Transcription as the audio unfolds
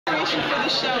passion for the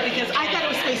show? Because I thought it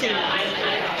was space aliens.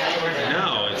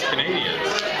 No, it's Canadians.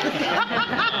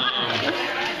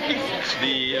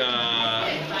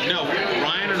 No,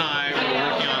 Ryan and I were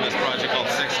working on this project called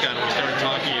Sex Gun, and we started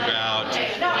talking about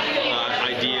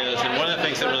ideas. And one of the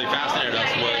things that really fascinated us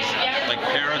was like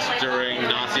Paris during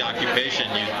Nazi occupation.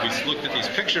 We looked at these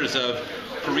pictures of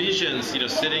Parisians,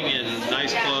 sitting in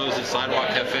nice clothes at sidewalk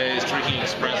cafes, drinking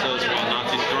espressos while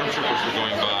Nazi stormtroopers were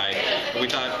going by. We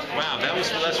thought, wow,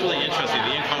 that's really interesting.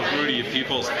 The incongruity of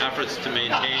people's efforts to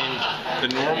maintain the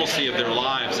normalcy of their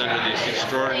lives under this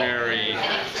extraordinary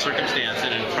circumstance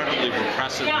and incredibly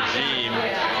repressive regime.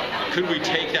 Could we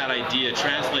take that idea,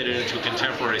 translate it into a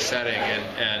contemporary setting,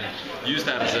 and use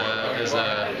that as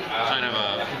a kind of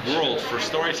a world for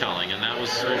storytelling? And that was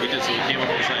what we did. So we came up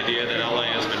with this idea that LA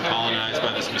has been colonized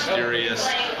by this mysterious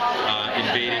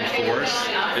invading force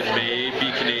that may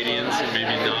be Canadians and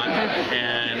maybe not.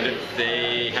 And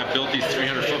they have built these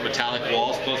 300-foot metallic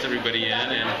walls, close everybody in,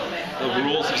 and the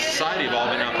rules of society have all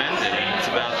been upended. And it's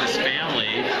about this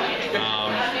family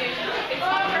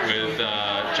with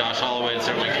Josh Holloway and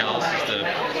Sarah Winkels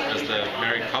as the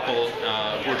married couple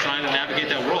who are trying to navigate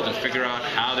that world and figure out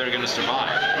how they're going to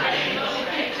survive.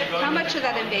 How much of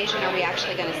that invasion are we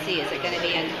actually going to see? Is it going to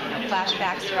be in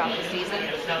flashbacks throughout the season?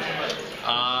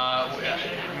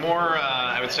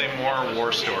 I would say more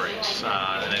war stories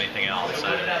than anything else.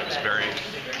 It was a very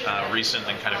recent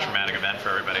and kind of traumatic event for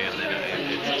everybody, and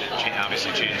it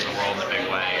obviously changed the world in a big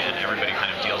way, and everybody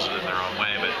kind of deals with it in their own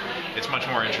way. But it's much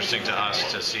more interesting to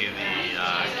us to see the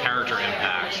character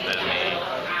impact than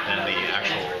the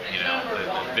actual,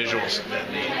 the visuals.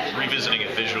 The revisiting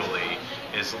it visually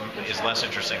is less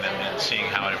interesting than seeing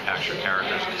how it impacts your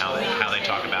characters and how they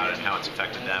talk about it and how it's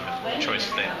affected them and the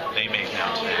choices they make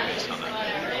now today based on that.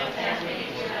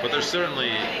 But there's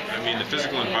certainly, the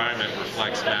physical environment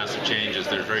reflects massive changes.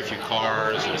 There's very few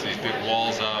cars, there's these big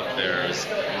walls up, there's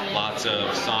lots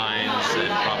of signs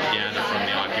and propaganda from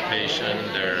the occupation,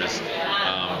 there's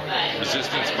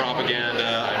resistance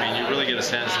propaganda. You really get a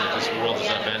sense that this world is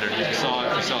upended. If you saw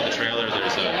the trailer,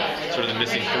 there's a sort of the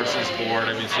missing persons board.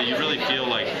 So you really feel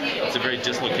like it's a very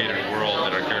dislocated world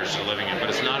that our characters are living in. But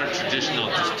it's not a traditional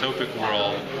dystopic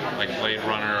world like Blade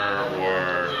Runner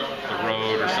or The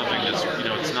Road or something that's,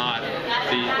 it's not.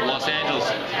 The Los Angeles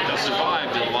has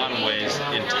survived in a lot of ways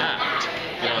intact.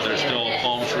 There's still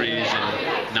palm trees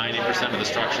and 90% of the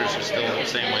structures are still the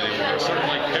same way they were. Sort of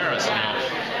like Paris,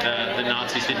 the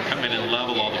Nazis didn't come in and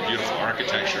level all the beautiful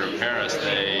architecture of Paris.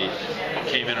 They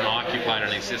came in and occupied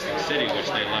an existing city, which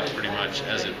they left pretty much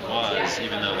as it was,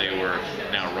 even though they were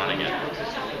now running it.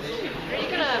 Are you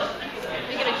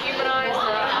gonna humanize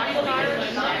the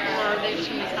occupiers, or are they just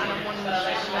gonna be kind of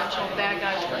one-dimensional bad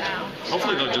guys for now?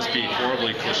 Hopefully they'll just be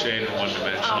horribly cliched and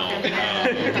one-dimensional.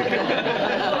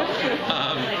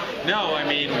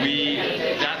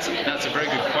 That's a very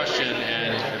good question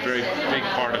and a very big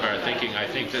part of our thinking. I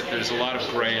think that there's a lot of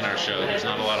gray in our show. There's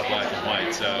not a lot of black and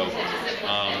white. So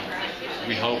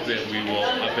we hope that we will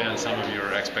upend some of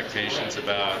your expectations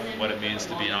about what it means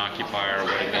to be an occupier,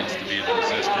 what it means to be in the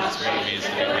resistance, what it means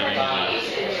to be living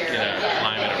in a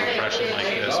climate of repression like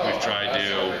this. We've tried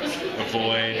to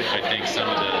avoid, I think, some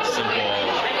of the simple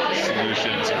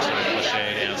solutions or sort of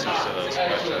cliched answers to those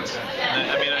questions.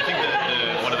 I think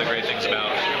that one of the great things about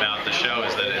the show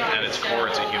is that at its core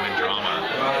it's a human drama,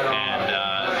 and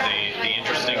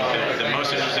the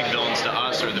most interesting villains to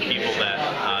us are the people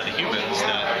the humans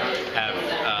that have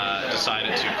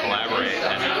decided to collaborate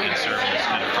and serve as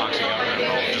kind of proxy government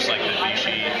role, just like the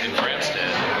Vichy in France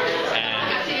did.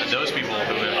 And those people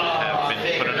who have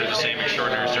been put under the same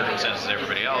extraordinary circumstances as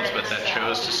everybody else, but that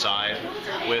chose to side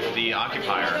with the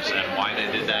occupiers, and why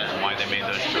they did that and why they made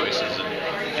those choices,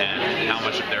 and how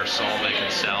much of their soul they can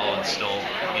sell and still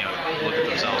look at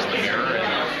themselves in the mirror.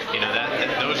 And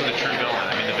those are the true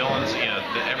villains. The villains,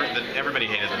 everybody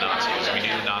hated the Nazis. We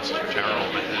knew the Nazis were terrible,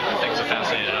 but the things that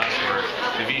fascinated us were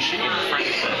the Vichy and the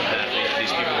French, that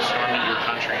these people stormed into your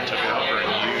country and took it over, and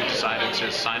you decided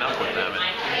to sign up with them,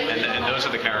 and those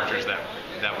are the characters that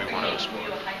we want to explore.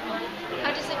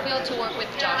 How does it feel to work with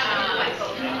Josh?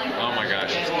 Oh my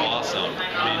gosh, it's awesome.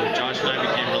 Josh and I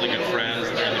became really good friends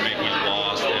during the making of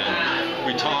Lost, and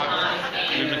we've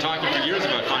been talking for years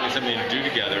about finding something to do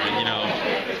together,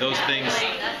 and those things,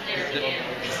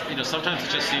 sometimes it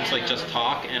just seems like just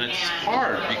talk, and it's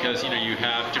hard because, you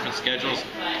have different schedules.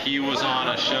 He was on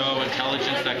a show,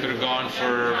 Intelligence, that could have gone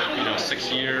for,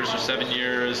 6 years or 7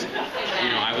 years.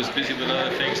 I was busy with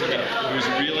other things. It was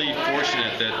really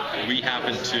fortunate that we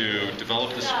happened to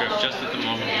develop the script just at the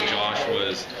moment when Josh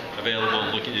was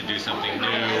available, looking to do something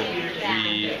new.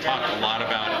 We talked a lot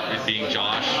about it being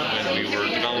Josh when we were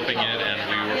developing it, and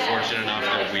we were fortunate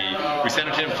we sent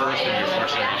it to him first, and we were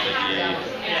fortunate enough that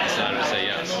he decided